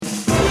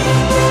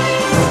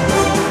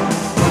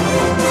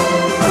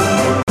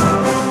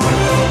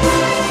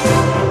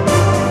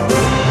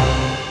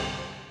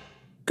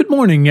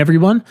morning,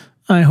 everyone.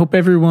 I hope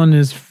everyone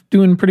is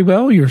doing pretty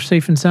well. You're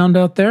safe and sound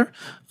out there.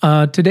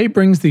 Today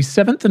brings the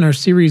 7th in our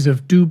series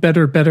of Do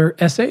Better, Better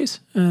essays,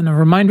 and a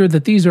reminder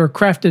that these are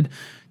crafted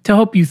to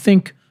help you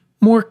think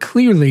more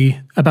clearly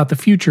about the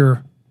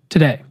future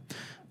today.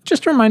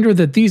 Just a reminder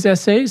that these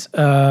essays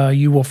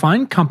you will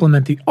find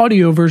complement the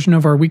audio version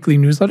of our weekly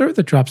newsletter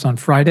that drops on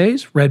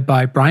Fridays, read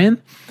by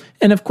Brian,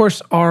 and of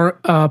course our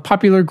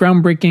popular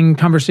groundbreaking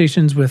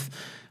conversations with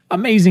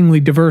amazingly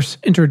diverse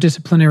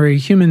interdisciplinary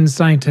human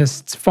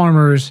scientists,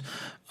 farmers,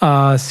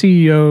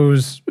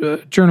 CEOs,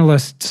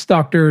 journalists,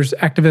 doctors,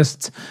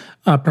 activists,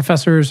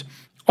 professors,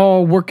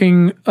 all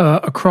working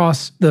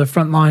across the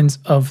front lines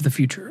of the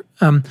future.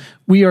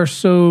 We are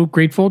so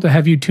grateful to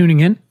have you tuning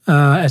in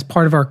as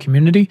part of our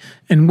community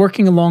and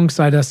working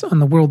alongside us on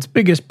the world's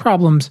biggest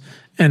problems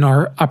and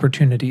our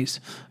opportunities.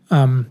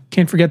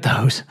 Can't forget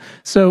those.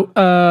 So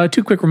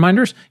 2 quick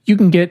reminders. You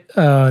can get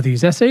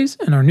these essays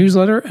and our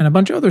newsletter and a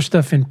bunch of other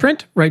stuff in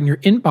print right in your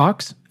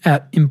inbox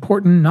at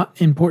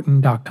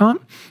importantnotimportant.com.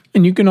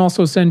 And you can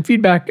also send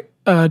feedback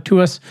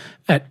to us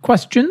at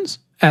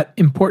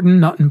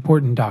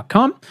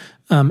questions@importantnotimportant.com.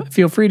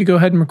 Feel free to go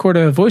ahead and record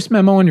a voice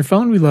memo on your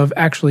phone. We love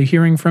actually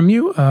hearing from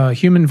you.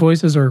 Human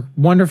voices are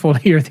wonderful to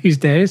hear these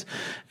days.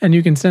 And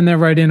you can send that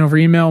right in over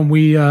email, and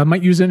we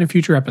might use it in a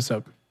future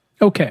episode.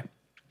 Okay.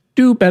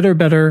 Do Better,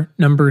 Better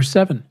number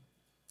 7.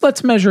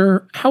 Let's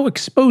measure how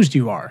exposed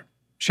you are,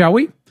 shall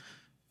we?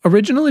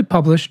 Originally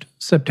published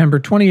September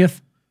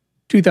 20th,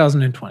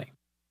 2020.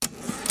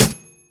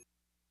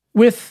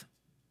 With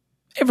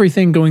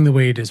everything going the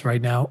way it is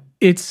right now,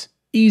 it's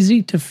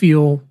easy to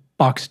feel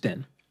boxed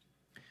in.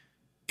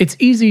 It's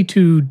easy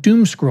to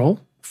doom scroll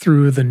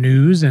through the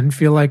news and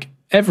feel like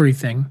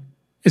everything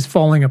is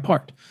falling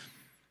apart.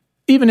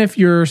 Even if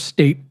your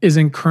state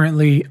isn't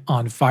currently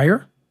on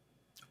fire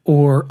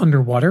or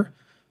underwater,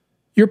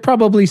 you're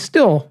probably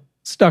still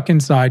stuck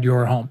inside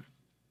your home.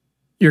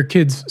 Your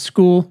kid's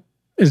school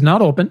is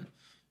not open.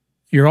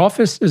 Your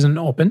office isn't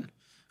open.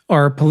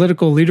 Our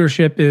political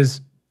leadership is,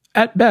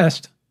 at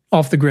best,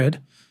 off the grid.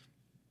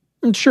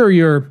 And sure,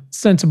 your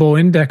sensible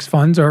index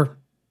funds are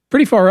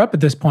pretty far up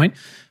at this point,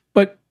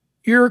 but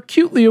you're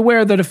acutely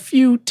aware that a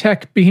few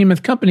tech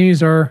behemoth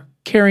companies are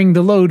carrying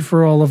the load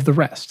for all of the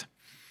rest.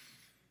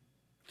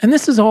 And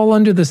this is all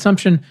under the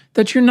assumption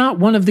that you're not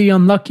one of the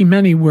unlucky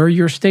many where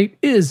your state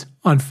is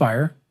on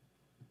fire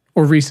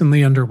or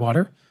recently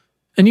underwater,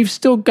 and you've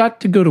still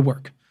got to go to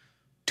work,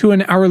 to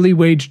an hourly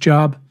wage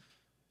job,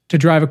 to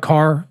drive a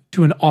car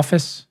to an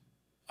office,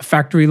 a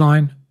factory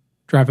line,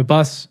 drive a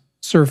bus,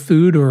 serve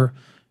food, or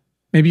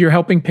maybe you're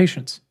helping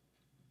patients.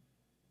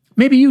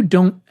 Maybe you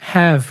don't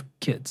have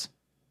kids.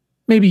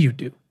 Maybe you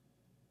do.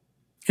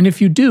 And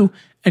if you do,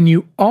 and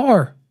you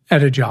are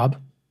at a job,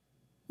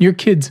 your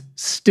kid's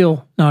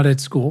still not at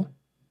school,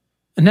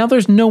 and now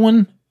there's no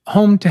one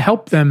home to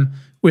help them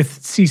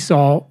with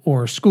Seesaw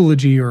or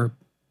Schoology or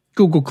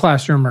Google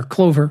Classroom or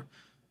Clover,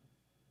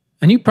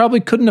 and you probably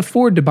couldn't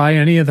afford to buy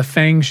any of the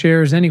FANG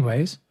shares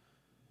anyways,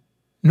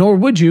 nor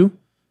would you,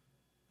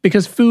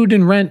 because food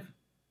and rent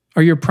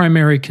are your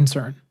primary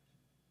concern,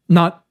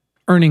 not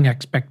earning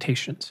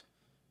expectations.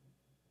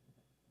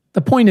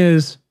 The point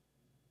is,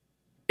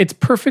 it's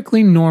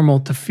perfectly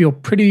normal to feel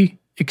pretty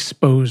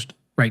exposed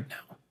right now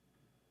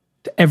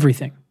to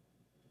everything.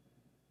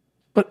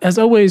 But as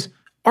always,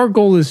 our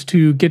goal is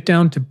to get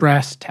down to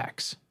brass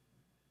tacks.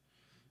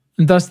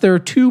 And thus, there are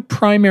 2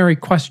 primary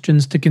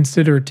questions to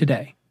consider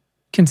today,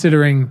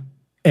 considering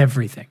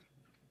everything.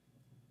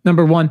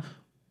 Number 1,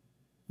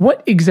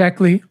 what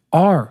exactly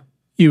are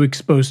you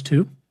exposed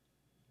to?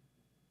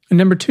 And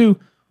number 2,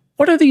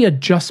 what are the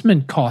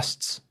adjustment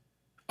costs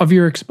of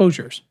your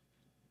exposures?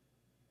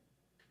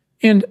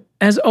 And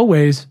as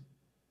always,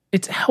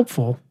 it's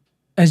helpful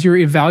as you're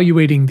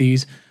evaluating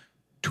these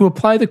to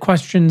apply the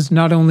questions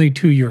not only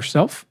to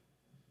yourself,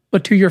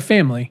 but to your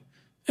family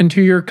and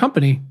to your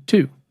company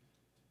too.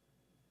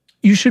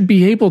 You should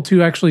be able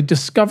to actually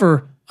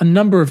discover a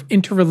number of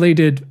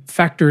interrelated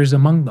factors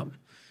among them,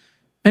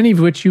 many of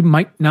which you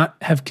might not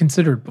have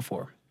considered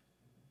before.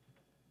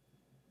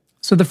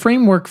 So the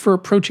framework for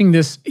approaching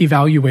this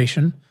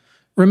evaluation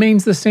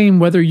remains the same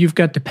whether you've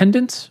got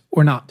dependents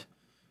or not,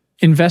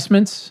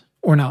 investments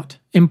or not,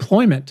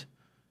 employment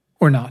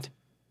or not.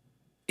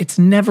 It's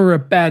never a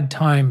bad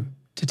time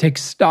to take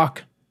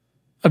stock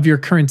of your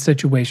current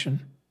situation.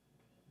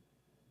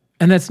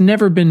 And that's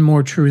never been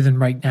more true than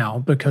right now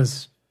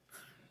because,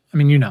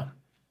 you know.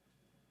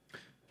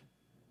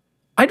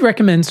 I'd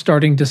recommend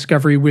starting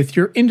discovery with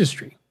your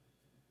industry,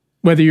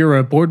 whether you're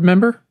a board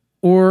member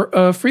or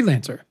a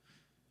freelancer,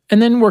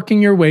 and then working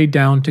your way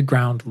down to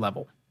ground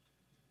level.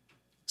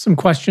 Some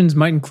questions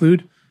might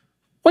include,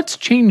 what's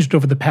changed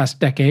over the past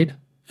decade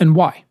and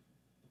why?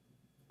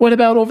 What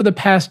about over the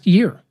past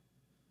year?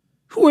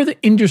 Who are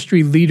the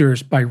industry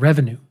leaders by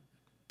revenue,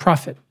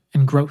 profit,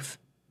 and growth?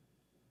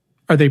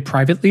 Are they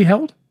privately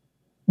held?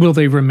 Will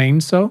they remain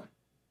so?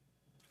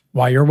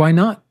 Why or why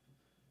not?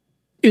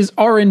 Is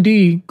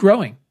R&D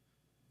growing?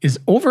 Is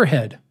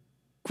overhead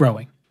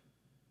growing?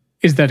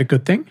 Is that a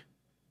good thing?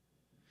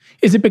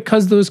 Is it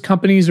because those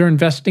companies are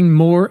investing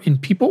more in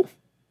people?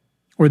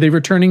 Or are they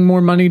returning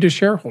more money to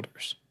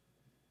shareholders?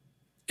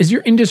 Is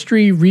your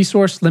industry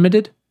resource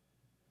limited?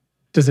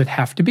 Does it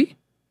have to be?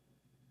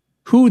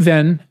 Who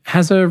then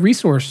has a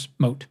resource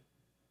moat?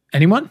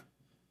 Anyone?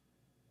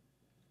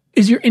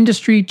 Is your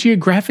industry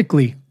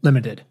geographically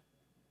limited?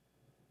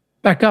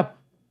 Back up.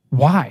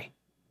 Why?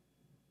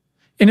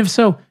 And if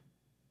so,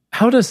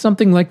 how does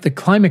something like the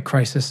climate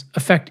crisis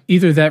affect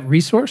either that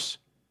resource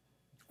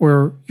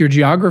or your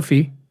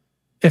geography,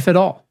 if at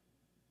all?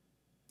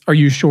 Are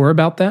you sure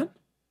about that?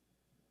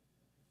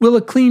 Will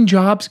a clean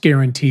jobs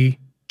guarantee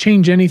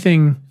change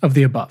anything of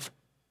the above?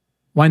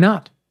 Why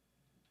not?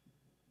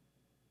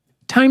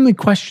 Timely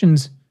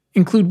questions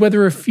include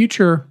whether a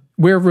future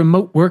where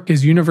remote work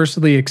is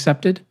universally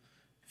accepted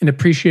and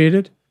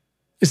appreciated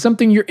is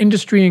something your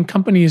industry and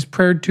company is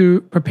prepared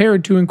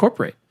to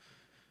incorporate,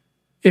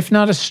 if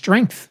not a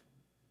strength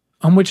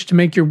on which to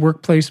make your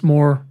workplace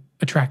more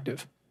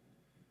attractive.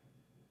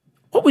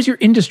 What was your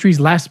industry's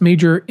last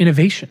major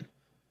innovation?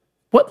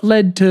 What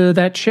led to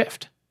that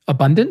shift?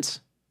 Abundance?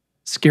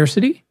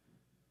 Scarcity?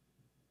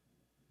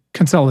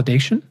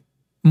 Consolidation?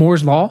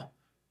 Moore's Law?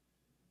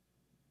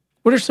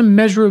 What are some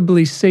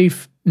measurably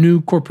safe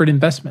new corporate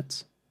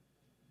investments?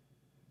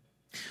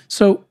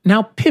 So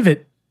now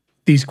pivot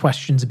these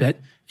questions a bit,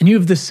 and you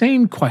have the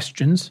same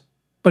questions,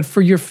 but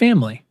for your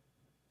family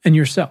and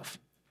yourself.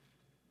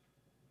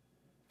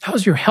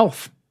 How's your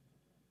health?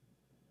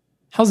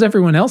 How's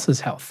everyone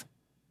else's health?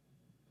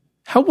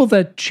 How will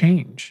that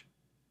change?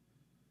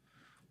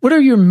 What are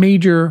your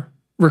major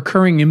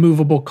recurring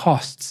immovable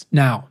costs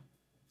now,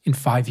 in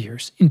 5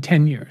 years, in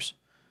 10 years?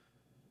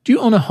 Do you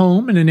own a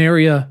home in an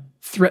area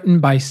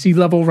threatened by sea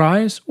level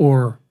rise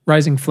or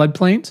rising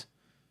floodplains?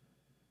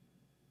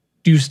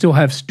 Do you still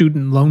have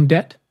student loan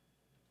debt?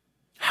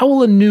 How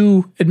will a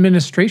new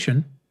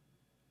administration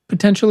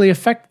potentially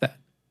affect that?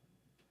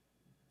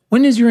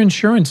 When is your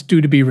insurance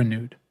due to be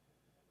renewed?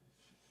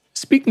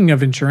 Speaking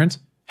of insurance,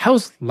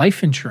 how's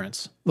life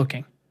insurance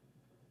looking?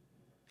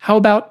 How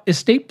about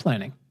estate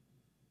planning?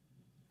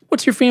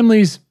 What's your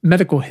family's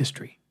medical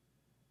history?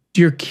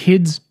 Do your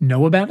kids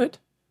know about it?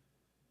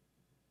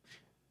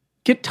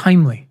 Get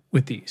timely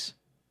with these.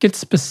 Get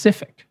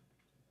specific.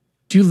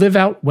 Do you live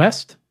out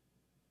west?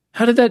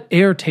 How did that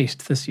air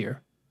taste this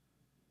year?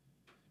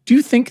 Do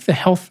you think the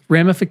health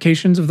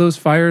ramifications of those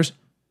fires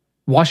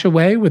wash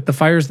away with the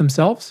fires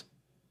themselves?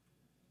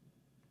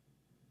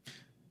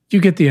 You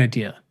get the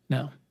idea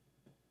now.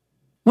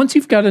 Once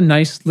you've got a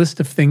nice list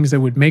of things that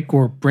would make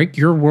or break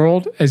your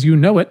world as you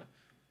know it,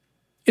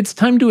 it's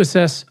time to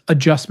assess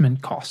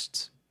adjustment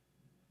costs.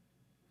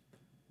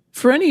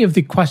 For any of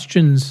the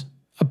questions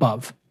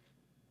above,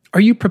 are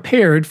you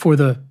prepared for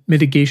the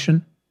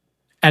mitigation,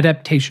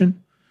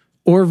 adaptation,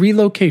 or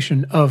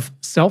relocation of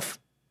self,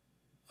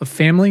 of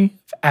family,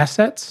 of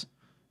assets,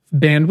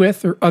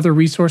 bandwidth, or other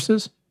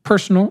resources,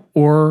 personal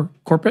or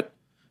corporate?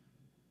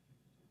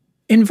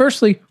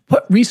 Inversely,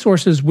 what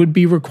resources would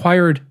be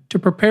required to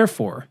prepare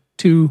for,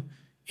 to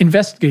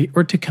investigate,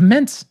 or to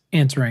commence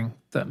answering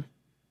them?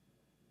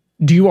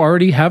 Do you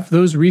already have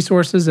those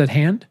resources at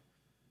hand?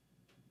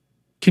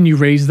 Can you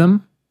raise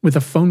them with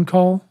a phone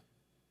call,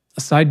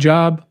 a side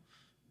job,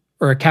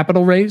 or a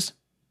capital raise?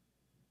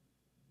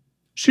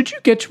 Should you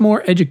get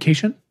more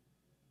education?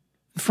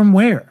 From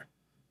where?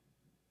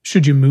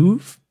 Should you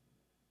move?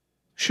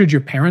 Should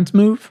your parents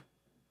move?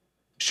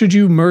 Should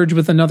you merge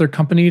with another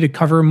company to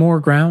cover more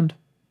ground?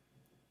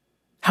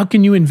 How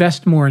can you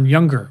invest more in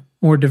younger,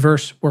 more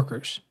diverse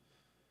workers?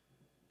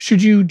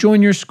 Should you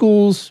join your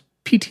school's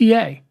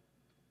PTA?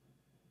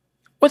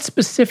 What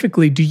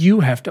specifically do you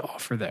have to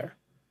offer there?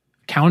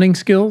 Accounting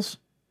skills?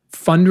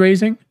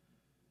 Fundraising?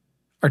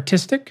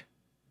 Artistic?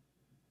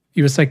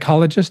 You a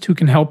psychologist who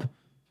can help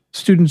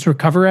students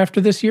recover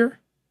after this year?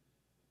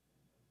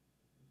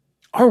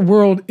 Our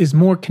world is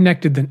more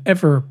connected than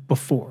ever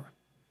before.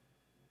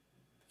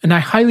 And I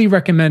highly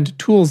recommend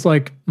tools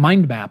like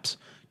mind maps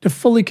to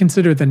fully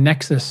consider the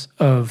nexus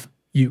of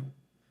you.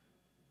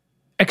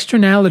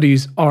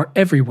 Externalities are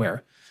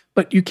everywhere,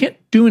 but you can't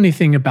do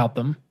anything about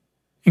them,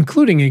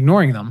 including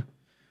ignoring them,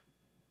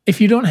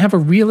 if you don't have a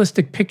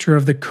realistic picture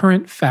of the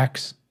current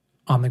facts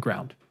on the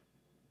ground.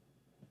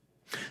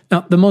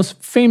 Now, the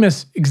most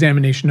famous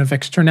examination of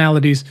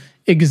externalities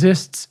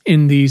exists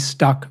in the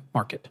stock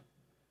market.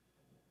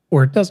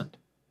 Or it doesn't.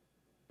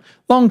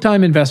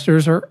 Longtime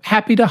investors are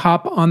happy to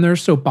hop on their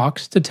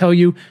soapbox to tell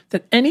you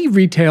that any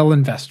retail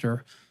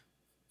investor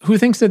who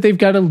thinks that they've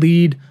got a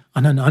lead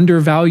on an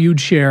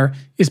undervalued share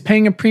is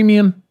paying a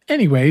premium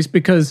anyways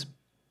because,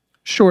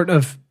 short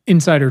of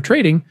insider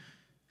trading,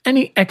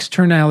 any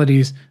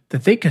externalities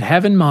that they could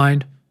have in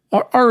mind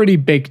are already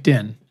baked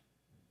in.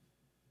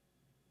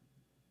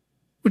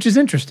 Which is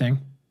interesting,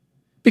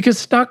 because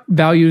stock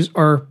values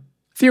are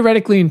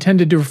theoretically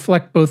intended to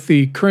reflect both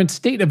the current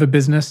state of a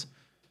business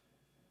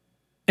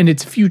and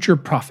its future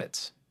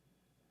profits.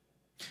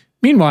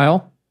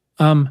 Meanwhile,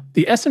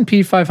 the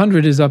S&P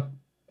 500 is up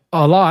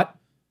a lot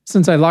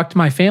since I locked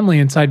my family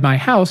inside my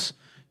house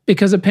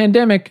because a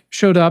pandemic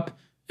showed up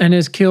and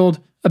has killed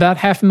about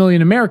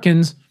 500,000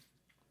 Americans,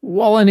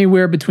 while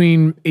anywhere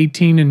between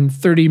 18 and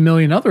 30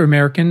 million other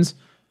Americans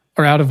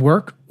are out of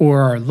work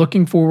or are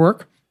looking for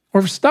work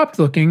or have stopped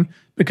looking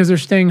because they're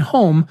staying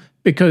home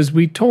because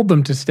we told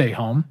them to stay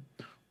home,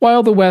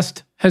 while the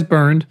West has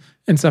burned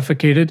and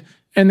suffocated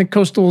and the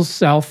coastal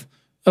South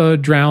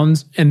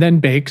drowns and then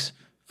bakes.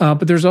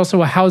 But there's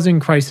also a housing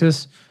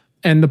crisis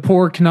and the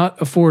poor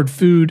cannot afford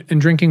food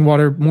and drinking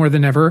water more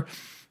than ever.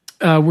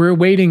 We're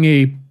awaiting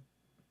a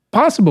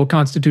possible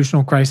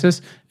constitutional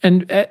crisis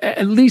and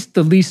at least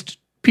the least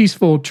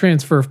peaceful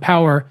transfer of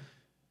power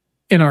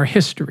in our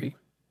history.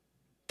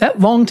 That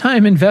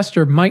longtime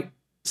investor might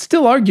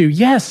still argue,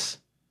 yes,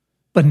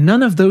 but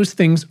none of those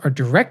things are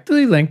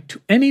directly linked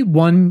to any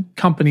one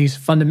company's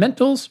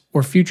fundamentals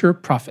or future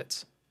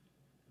profits.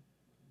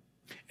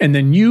 And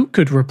then you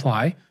could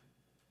reply,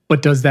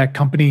 but does that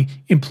company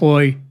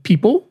employ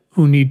people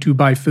who need to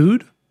buy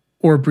food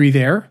or breathe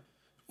air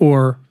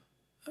or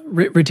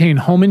retain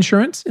home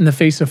insurance in the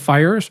face of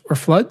fires or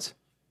floods?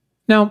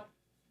 Now,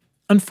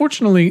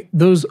 unfortunately,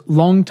 those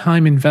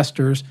longtime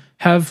investors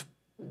have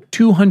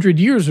 200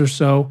 years or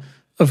so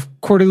of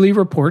quarterly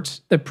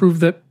reports that prove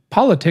that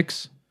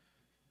politics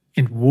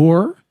and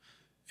war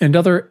and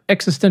other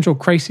existential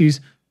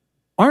crises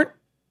aren't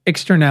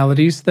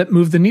externalities that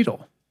move the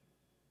needle.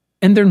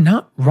 And they're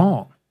not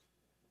wrong.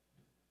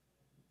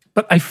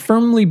 But I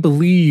firmly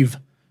believe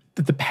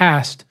that the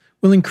past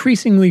will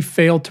increasingly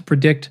fail to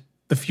predict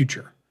the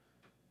future,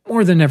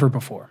 more than ever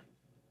before.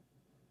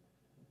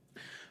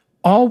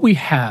 All we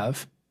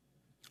have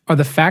are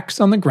the facts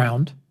on the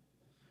ground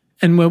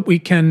and what we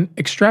can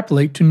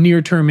extrapolate to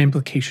near-term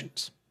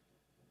implications.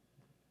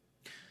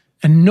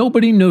 And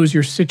nobody knows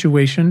your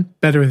situation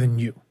better than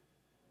you,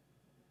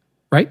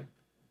 right?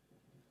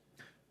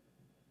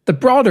 The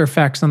broader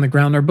facts on the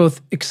ground are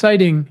both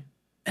exciting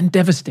and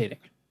devastating.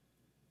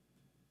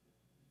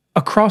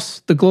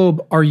 Across the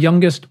globe, our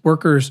youngest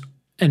workers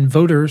and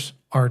voters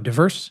are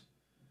diverse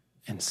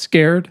and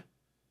scared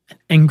and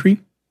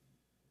angry.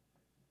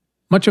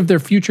 Much of their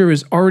future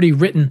is already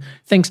written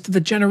thanks to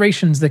the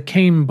generations that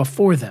came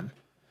before them.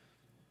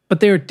 But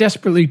they are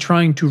desperately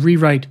trying to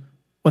rewrite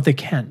what they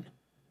can,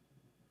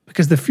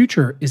 because the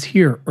future is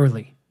here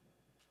early.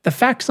 The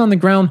facts on the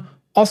ground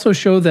also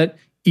show that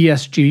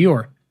ESG,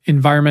 or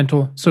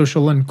environmental,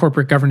 social, and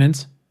corporate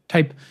governance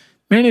type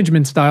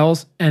management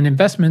styles and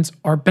investments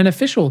are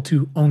beneficial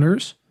to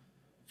owners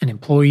and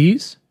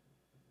employees,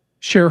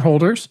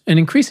 shareholders, and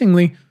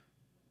increasingly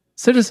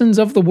citizens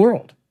of the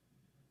world.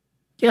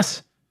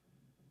 Yes,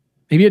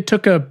 maybe it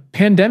took a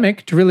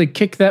pandemic to really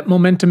kick that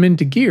momentum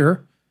into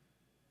gear,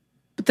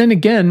 but then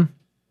again,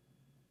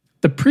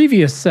 the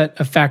previous set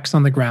of facts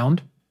on the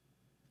ground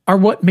are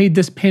what made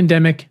this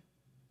pandemic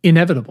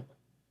inevitable.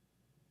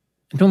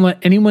 And don't let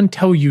anyone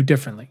tell you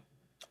differently.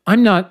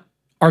 I'm not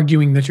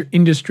arguing that your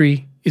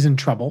industry is in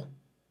trouble,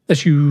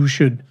 that you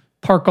should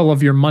park all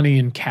of your money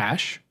in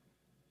cash,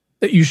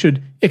 that you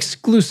should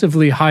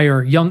exclusively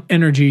hire young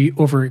energy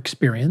over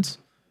experience,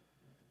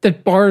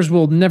 that bars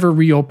will never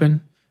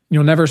reopen,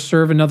 you'll never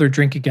serve another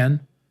drink again,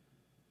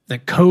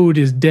 that code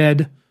is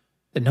dead,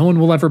 that no one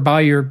will ever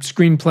buy your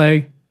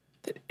screenplay,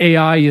 that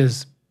AI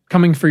is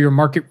coming for your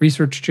market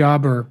research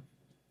job, or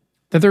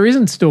that there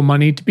isn't still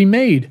money to be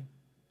made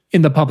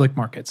in the public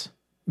markets.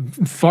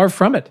 Far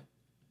from it.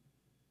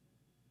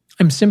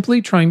 I'm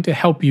simply trying to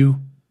help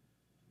you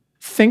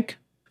think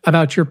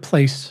about your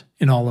place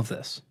in all of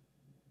this.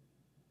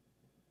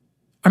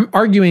 I'm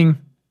arguing,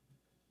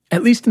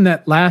 at least in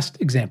that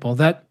last example,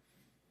 that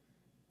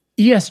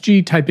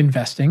ESG type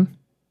investing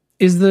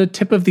is the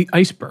tip of the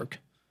iceberg.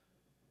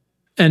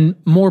 And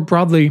more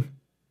broadly,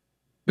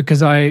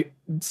 because I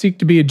seek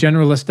to be a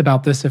generalist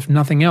about this, if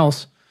nothing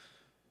else,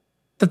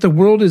 that the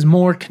world is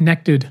more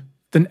connected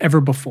than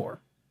ever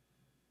before,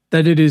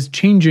 that it is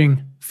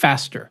changing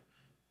faster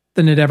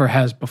than it ever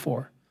has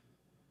before,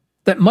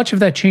 that much of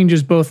that change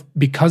is both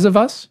because of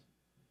us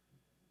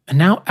and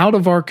now out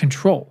of our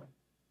control,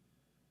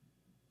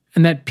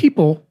 and that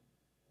people,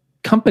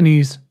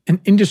 companies, and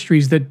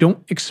industries that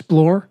don't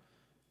explore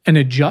and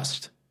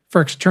adjust for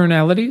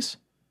externalities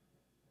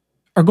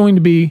are going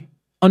to be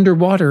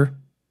underwater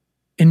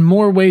in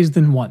more ways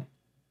than one,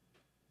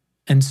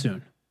 and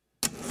soon.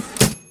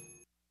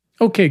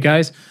 Okay,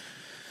 guys.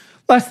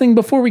 Last thing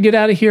before we get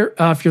out of here,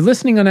 if you're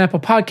listening on Apple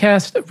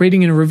Podcasts, a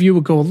rating and a review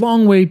would go a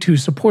long way to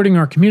supporting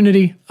our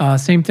community.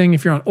 Same thing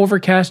if you're on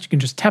Overcast, you can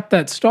just tap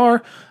that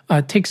star.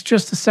 It takes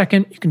just a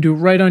second. You can do it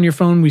right on your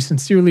phone. We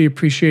sincerely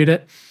appreciate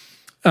it.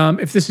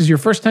 If this is your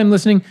first time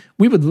listening,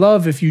 we would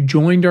love if you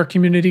joined our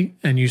community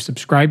and you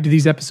subscribe to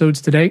these episodes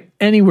today,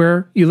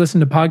 anywhere you listen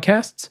to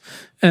podcasts.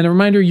 And a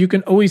reminder, you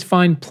can always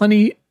find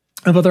plenty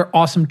of other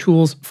awesome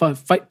tools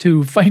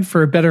to fight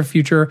for a better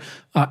future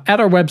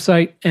at our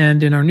website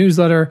and in our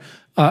newsletter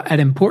at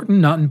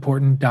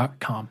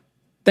importantnotimportant.com.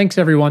 Thanks,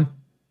 everyone.